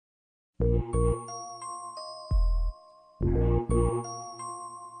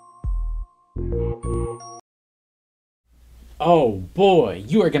Oh boy,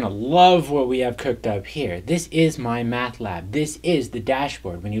 you are going to love what we have cooked up here. This is MyMathLab. This is the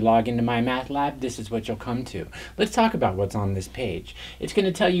dashboard. When you log into MyMathLab, this is what you'll come to. Let's talk about what's on this page. It's going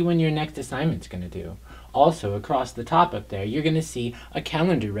to tell you when your next assignment's going to do. Also, across the top up there, you're going to see a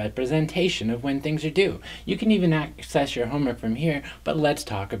calendar representation of when things are due. You can even access your homework from here, but let's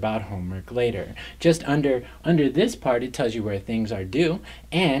talk about homework later. Just under this part, it tells you where things are due,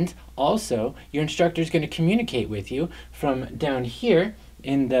 and also your instructor is going to communicate with you from down here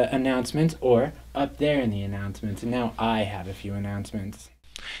in the announcements or up there in the announcements. And now I have a few announcements.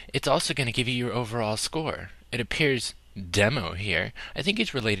 It's also going to give you your overall score. It appears Demo here. I think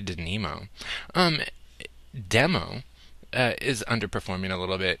it's related to Nemo. Demo is underperforming a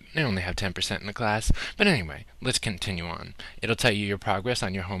little bit. They only have 10% in the class. But anyway, let's continue on. It'll tell you your progress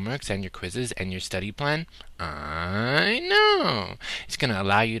on your homeworks and your quizzes and your study plan. I know. It's going to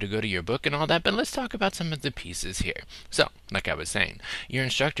allow you to go to your book and all that, but let's talk about some of the pieces here. So, like I was saying, your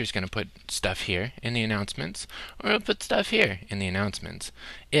instructor is going to put stuff here in the announcements, or he'll put stuff here in the announcements.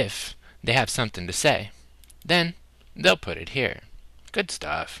 If they have something to say, then they'll put it here. Good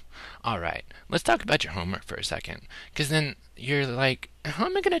stuff. Alright, let's talk about your homework for a second. Because then you're like, how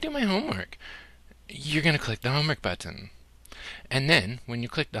am I going to do my homework? You're going to click the homework button. And then, when you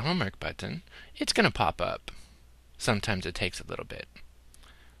click the homework button, it's going to pop up. Sometimes it takes a little bit.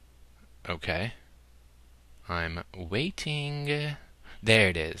 Okay. I'm waiting. There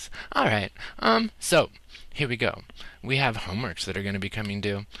it is. Alright, so, here we go. We have homeworks that are going to be coming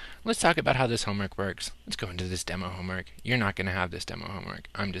due. Let's talk about how this homework works. Let's go into this demo homework. You're not going to have this demo homework.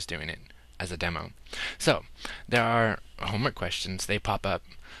 I'm just doing it as a demo. So, there are homework questions. They pop up.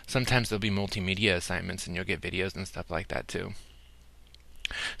 Sometimes there'll be multimedia assignments and you'll get videos and stuff like that too.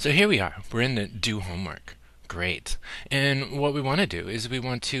 So here we are. We're in the do homework. Great. And what we want to do is we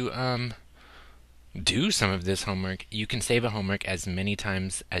want to do some of this homework. You can save a homework as many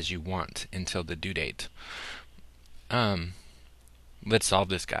times as you want until the due date. Let's solve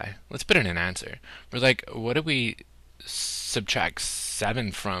this guy. Let's put in an answer. We're like, what do we subtract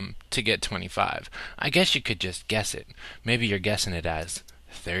 7 from to get 25? I guess you could just guess it. Maybe you're guessing it as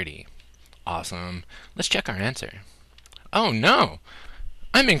 30. Awesome. Let's check our answer. Oh no!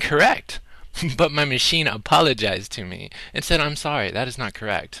 I'm incorrect! But my machine apologized to me and said, I'm sorry, that is not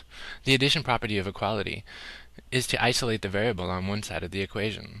correct. The addition property of equality is to isolate the variable on one side of the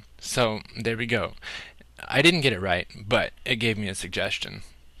equation. So, there we go. I didn't get it right, but it gave me a suggestion.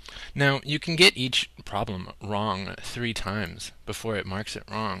 Now, you can get each problem wrong 3 times before it marks it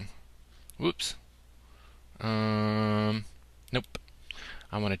wrong. Whoops. Nope.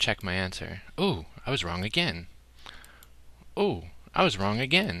 I want to check my answer. Oh, I was wrong again. Oh, I was wrong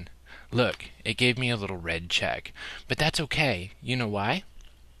again. Look, it gave me a little red check. But that's okay. You know why?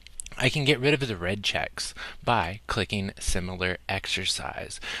 I can get rid of the red checks by clicking similar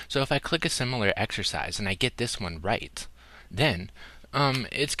exercise. So if I click a similar exercise and I get this one right, then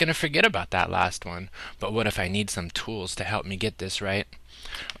it's going to forget about that last one. But what if I need some tools to help me get this right?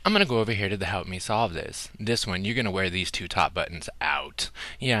 I'm going to go over here to the Help Me Solve This. This one, you're going to wear these 2 top buttons out.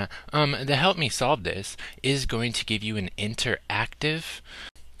 Yeah, the Help Me Solve This is going to give you an interactive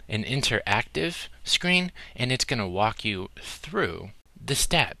screen, and it's going to walk you through the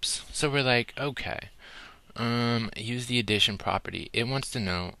steps. So we're like, okay, use the addition property. It wants to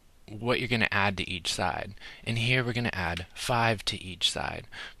know what you're going to add to each side. And here we're going to add 5 to each side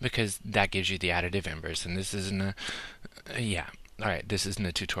because that gives you the additive inverse. And this isn't a, yeah, alright, this isn't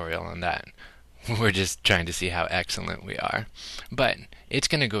a tutorial on that. We're just trying to see how excellent we are. But it's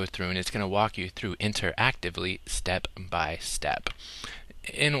going to go through and it's going to walk you through interactively step by step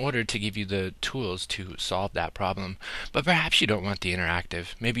in order to give you the tools to solve that problem. But perhaps you don't want the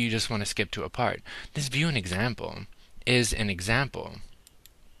interactive. Maybe you just want to skip to a part. This view an example is an example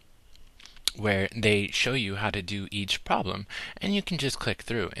where they show you how to do each problem, and you can just click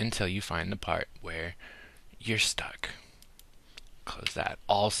through until you find the part where you're stuck. Close that.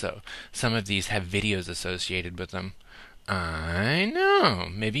 Also, some of these have videos associated with them. I know.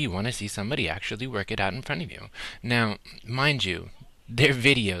 Maybe you want to see somebody actually work it out in front of you. Now, mind you, their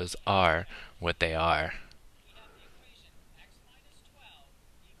videos are what they are.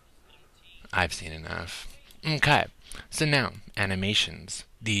 I've seen enough. Okay, so now, animations.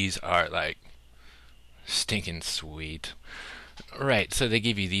 These are like stinking sweet. Right, so they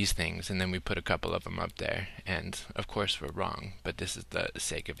give you these things, and then we put a couple of them up there. And, of course, we're wrong, but this is the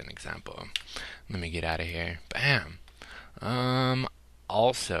sake of an example. Let me get out of here. Bam!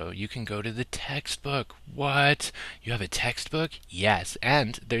 Also, you can go to the textbook. What? You have a textbook? Yes,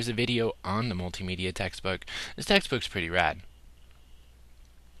 and there's a video on the multimedia textbook. This textbook's pretty rad.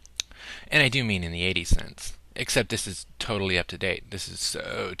 And I do mean in the 80 cents. Except this is totally up to date. This is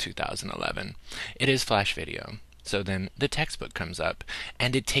so 2011. It is Flash video. So then the textbook comes up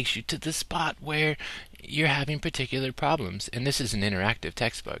and it takes you to the spot where you're having particular problems. And this is an interactive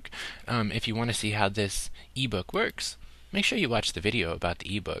textbook. If you want to see how this ebook works, make sure you watch the video about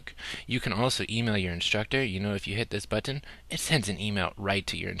the ebook. You can also email your instructor. You know, if you hit this button, it sends an email right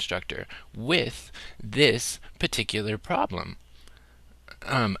to your instructor with this particular problem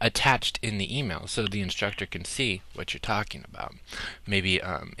attached in the email so the instructor can see what you're talking about. Maybe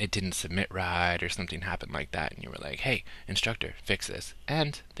it didn't submit right or something happened like that, and you were like, hey, instructor, fix this.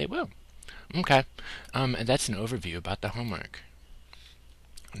 And they will. Okay. And that's an overview about the homework.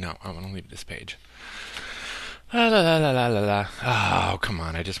 No, I want to leave this page. La la la la la la la. Oh, come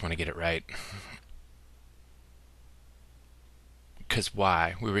on. I just want to get it right. Because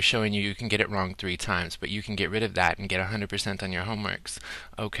why? We were showing you can get it wrong 3 times, but you can get rid of that and get 100% on your homeworks.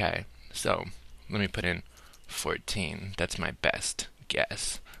 Okay, so let me put in 14. That's my best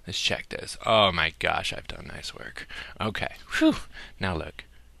guess. Let's check this. Oh my gosh, I've done nice work. Okay, whew. Now look.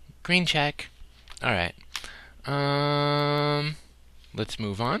 Green check. All right. Let's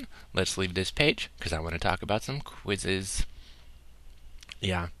move on. Let's leave this page because I want to talk about some quizzes.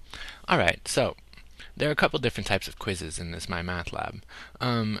 Yeah. All right, so there are a couple different types of quizzes in this MyMathLab.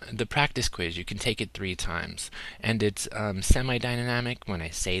 The practice quiz, you can take it 3 times, and it's semi-dynamic. When I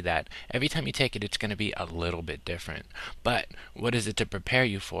say that, every time you take it, it's going to be a little bit different. But what is it to prepare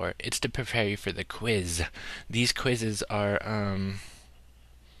you for? It's to prepare you for the quiz. These quizzes are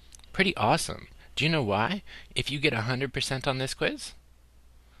pretty awesome. Do you know why? If you get 100% on this quiz,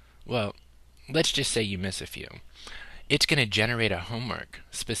 well, let's just say you miss a few. It's going to generate a homework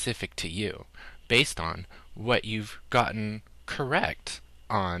specific to you based on what you've gotten correct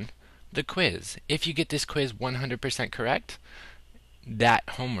on the quiz. If you get this quiz 100% correct, that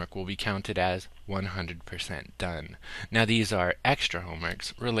homework will be counted as 100% done. Now these are extra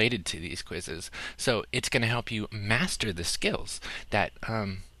homeworks related to these quizzes, so it's going to help you master the skills that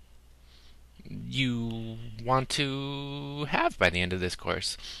you want to have by the end of this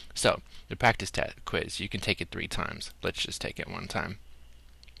course. So the practice quiz, you can take it 3 times. Let's just take it 1 time.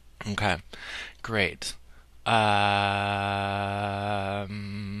 Okay, great. I'm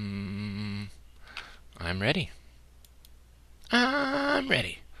ready. I'm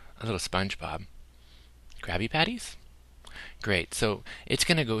ready. A little SpongeBob. Krabby Patties? Great. So it's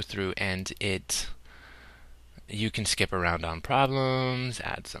going to go through and you can skip around on problems,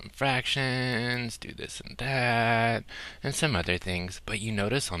 add some fractions, do this and that, and some other things. But you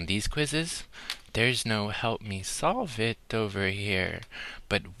notice on these quizzes, there's no help me solve it over here.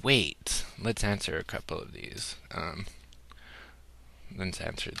 But wait, let's answer a couple of these. Let's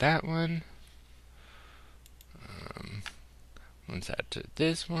answer that one. Let's add to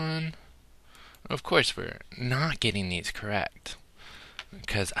this one. Of course, we're not getting these correct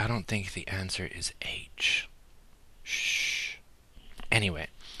because I don't think the answer is H. Shh. Anyway,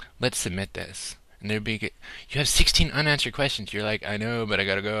 let's submit this. And you have 16 unanswered questions. You're like, I know, but I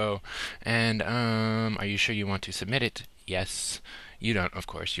gotta go. And are you sure you want to submit it? Yes. You don't, of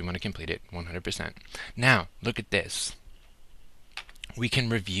course. You want to complete it 100%. Now, look at this. We can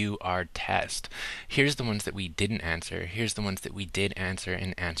review our test. Here's the ones that we didn't answer. Here's the ones that we did answer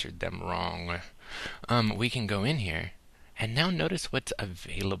and answered them wrong. We can go in here and now notice what's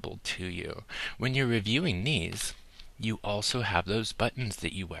available to you. When you're reviewing these, you also have those buttons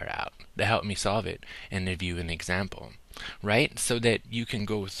that you wear out that help me solve it and review an example, right? So that you can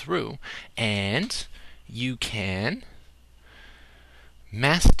go through and you can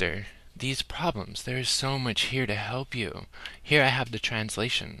master these problems. There is so much here to help you. Here I have the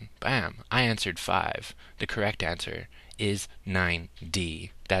translation. Bam! I answered 5. The correct answer is 9D.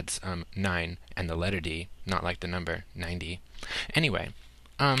 That's 9 and the letter D, not like the number 90. Anyway,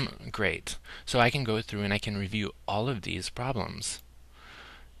 great. So I can go through and I can review all of these problems.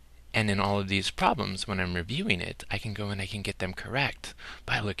 And in all of these problems, when I'm reviewing it, I can go and I can get them correct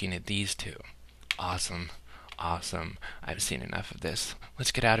by looking at these 2. Awesome. Awesome. I've seen enough of this.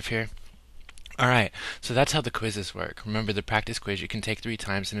 Let's get out of here. Alright, so that's how the quizzes work. Remember, the practice quiz you can take 3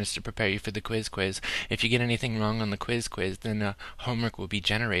 times, and it's to prepare you for the quiz. If you get anything wrong on the quiz, then homework will be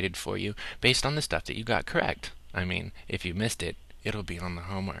generated for you based on the stuff that you got correct. I mean, if you missed it, it'll be on the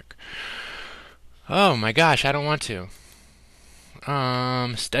homework. Oh my gosh, I don't want to.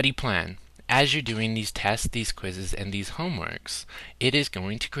 Study plan. As you're doing these tests, these quizzes, and these homeworks, it is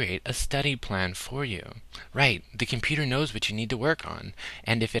going to create a study plan for you. Right, the computer knows what you need to work on,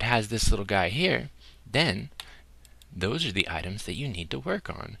 and if it has this little guy here, then those are the items that you need to work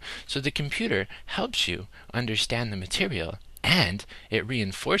on. So the computer helps you understand the material, and it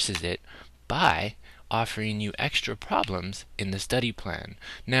reinforces it by offering you extra problems in the study plan.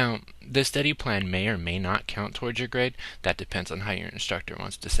 Now, the study plan may or may not count towards your grade. That depends on how your instructor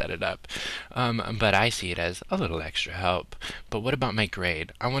wants to set it up. But I see it as a little extra help. But what about my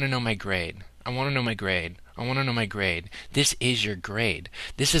grade? I want to know my grade. I want to know my grade. I want to know my grade. This is your grade.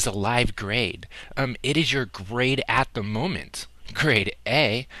 This is a live grade. It is your grade at the moment. Grade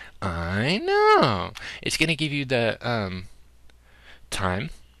A. I know. It's going to give you the time.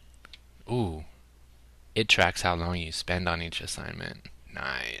 Ooh. It tracks how long you spend on each assignment.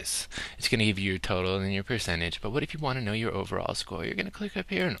 Nice. It's going to give you your total and your percentage. But what if you want to know your overall score? You're going to click up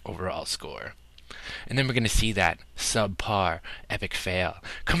here and overall score. And then we're going to see that subpar, epic fail.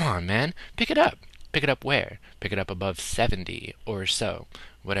 Come on, man. Pick it up. Pick it up where? Pick it up above 70 or so,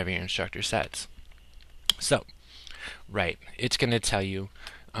 whatever your instructor sets. So, right, it's going to tell you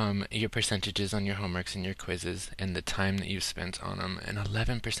your percentages on your homeworks and your quizzes and the time that you've spent on them. And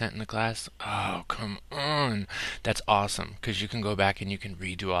 11% in the class? Oh, come on. That's awesome because you can go back and you can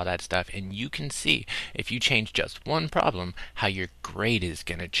redo all that stuff and you can see if you change just one problem how your grade is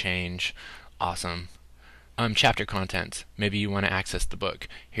going to change. Awesome. Chapter contents. Maybe you want to access the book.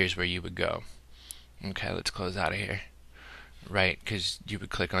 Here's where you would go. Okay, let's close out of here. Right, because you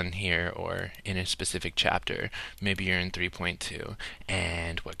would click on here or in a specific chapter. Maybe you're in 3.2.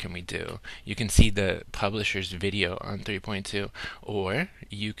 And what can we do? You can see the publisher's video on 3.2. Or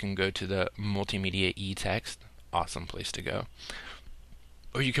you can go to the multimedia e-text. Awesome place to go.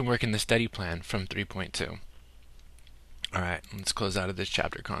 Or you can work in the study plan from 3.2. Alright, let's close out of this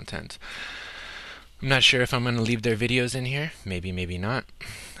chapter content. I'm not sure if I'm going to leave their videos in here. Maybe, maybe not.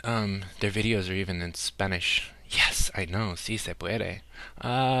 Their videos are even in Spanish. Yes, I know. Sí se puede.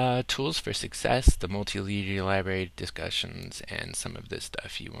 Tools for success, the multimedia library discussions, and some of this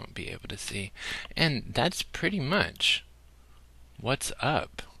stuff you won't be able to see. And that's pretty much what's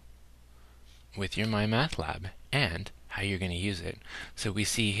up with your MyMathLab and how you're going to use it. So we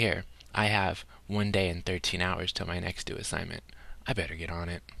see here, I have 1 day and 13 hours till my next due assignment. I better get on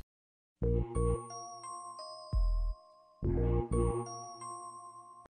it.